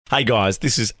Hey guys,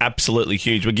 this is absolutely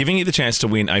huge. We're giving you the chance to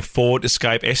win a Ford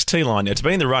Escape ST line. Now, to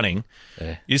be in the running,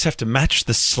 you just have to match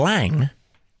the slang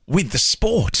with the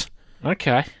sport.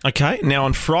 Okay. Okay, now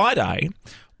on Friday,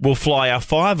 we'll fly our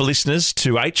 5 listeners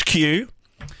to HQ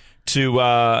to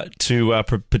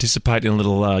participate in a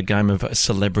little game of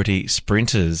celebrity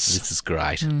sprinters. This is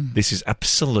great. This is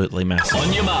absolutely massive.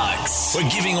 On your marks. We're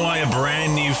giving away a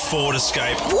brand new Ford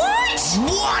Escape.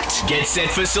 What? Get set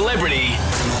for celebrity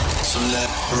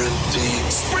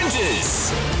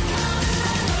sprinters.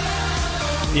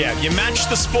 Yeah, you match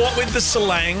the sport with the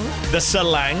slang, The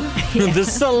slang.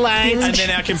 and then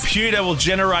our computer will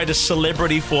generate a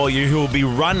celebrity for you who will be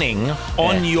running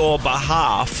on your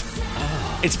behalf.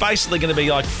 It's basically going to be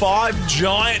like 5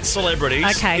 giant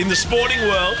celebrities in the sporting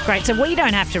world. Great. So we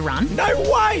don't have to run. No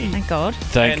way. Thank God.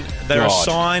 And they're God.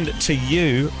 assigned to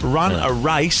you, run a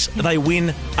race, they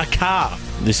win a car.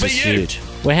 This For is you. huge.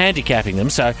 We're handicapping them,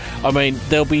 so, I mean,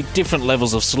 there'll be different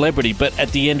levels of celebrity, but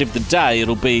at the end of the day,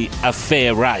 it'll be a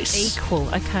fair race. Equal.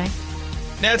 Okay.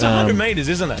 Now, it's 100 metres,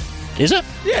 isn't it? Is it?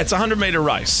 Yeah, it's a 100-metre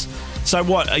race. So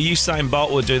what, are you saying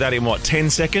Bolt would do that in, 10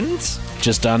 seconds?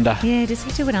 Just under. Yeah, does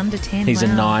he do it under 10? He's a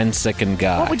Wow. 9-second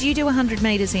guy. What would you do 100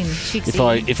 metres in,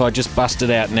 Shigsy? If I just busted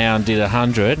out now and did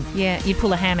 100, Yeah, you'd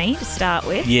pull a hammy to start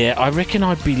with. yeah, I reckon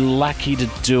I'd be lucky to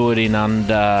do it in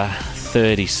under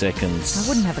 30 seconds. I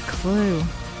wouldn't have a clue.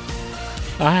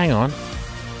 Oh, hang on.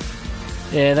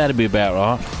 Yeah, that'd be about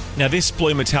right. Now, this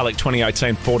blue metallic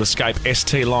 2018 Ford Escape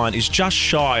ST line is just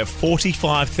shy of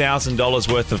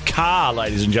 $45,000 worth of car,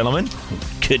 ladies and gentlemen.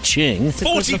 Ka-ching. It's a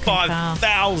good-looking car.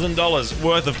 $45,000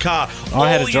 worth of car. I had All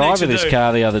a you need drive to of this do-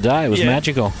 car the other day. It was Yeah.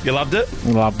 magical. You loved it?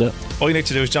 Loved it. All you need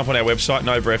to do is jump on our website,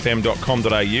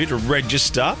 novafm.com.au, to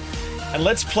register, and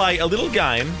let's play a little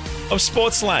game of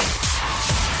sports slang.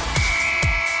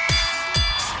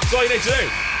 That's all you need to do.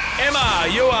 Emma,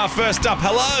 you are first up.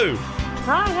 Hello.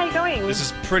 Hi, how you going? This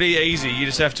is pretty easy. You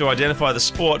just have to identify the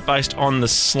sport based on the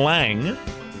slang,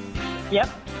 Yep.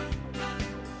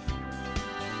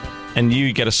 and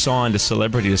you get assigned a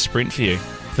celebrity to sprint for you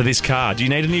for this car. Do you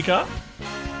need a new car?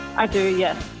 I do,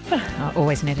 yes. I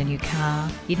always need a new car.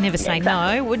 You'd never say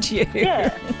exactly. no, would you?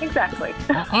 Yeah, exactly.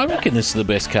 I reckon this is the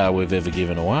best car we've ever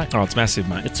given away. Oh, it's massive,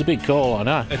 mate. It's a big call, I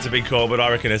know. It's a big call, but I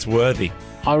reckon it's worthy.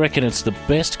 I reckon it's the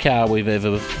best car we've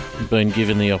ever been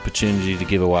given the opportunity to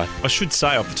give away. I should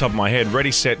say off the top of my head,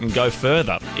 ready, set and go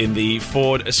further in the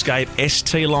Ford Escape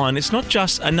ST line. It's not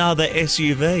just another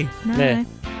SUV. No. Yeah.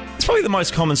 It's probably the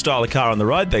most common style of car on the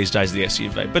road these days, the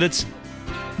SUV, but it's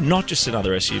not just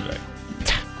another SUV.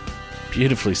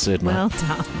 Beautifully said, mate. Well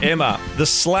done. Emma, the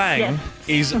slang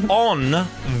is on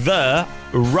the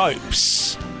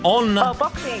ropes. On Oh,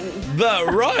 boxing. the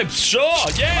ropes, sure,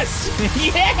 yes.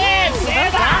 Yes!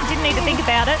 Well done. Didn't need to think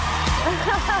about it.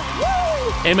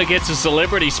 Emma gets a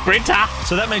celebrity sprinter.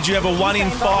 So that means you have a 1 in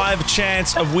 5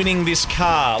 chance of winning this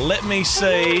car. Let me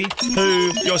see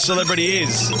who your celebrity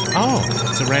is. Oh,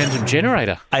 it's a random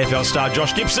generator. AFL star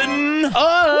Josh Gibson.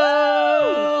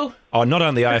 Oh! Oh, not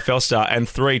only AFL star and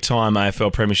 3-time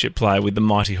AFL premiership player with the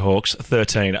Mighty Hawks,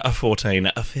 13, 14,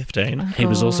 15. He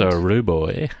was also a Roo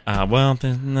boy. Well, they're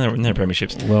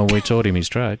premierships. Well, we taught him his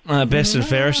trade. Best and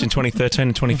fairest in 2013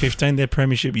 and 2015, their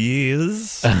premiership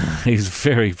years. He's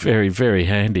very, very, very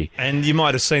handy. And you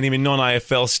might have seen him in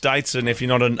non-AFL states, and if you're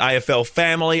not an AFL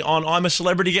family, on I'm a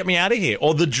Celebrity, Get Me Out of Here,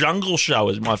 or The Jungle Show,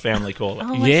 as my family call it.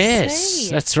 Oh, I Yes, see.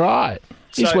 that's right.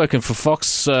 He's So- working for Fox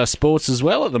Sports as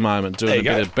well at the moment, doing There a you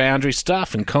bit go. of boundary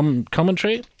stuff and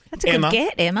commentary. That's a good Emma.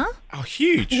 get, Emma. Oh,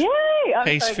 huge. Yay! I'm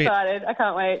He's so fit. excited. I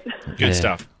can't wait. Good Yeah.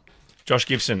 stuff. Josh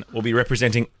Gibson will be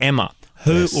representing Emma,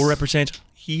 who Yes. will represent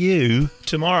you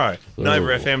tomorrow.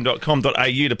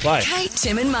 NovaFM.com.au to play. Kate,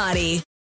 Tim and Marty.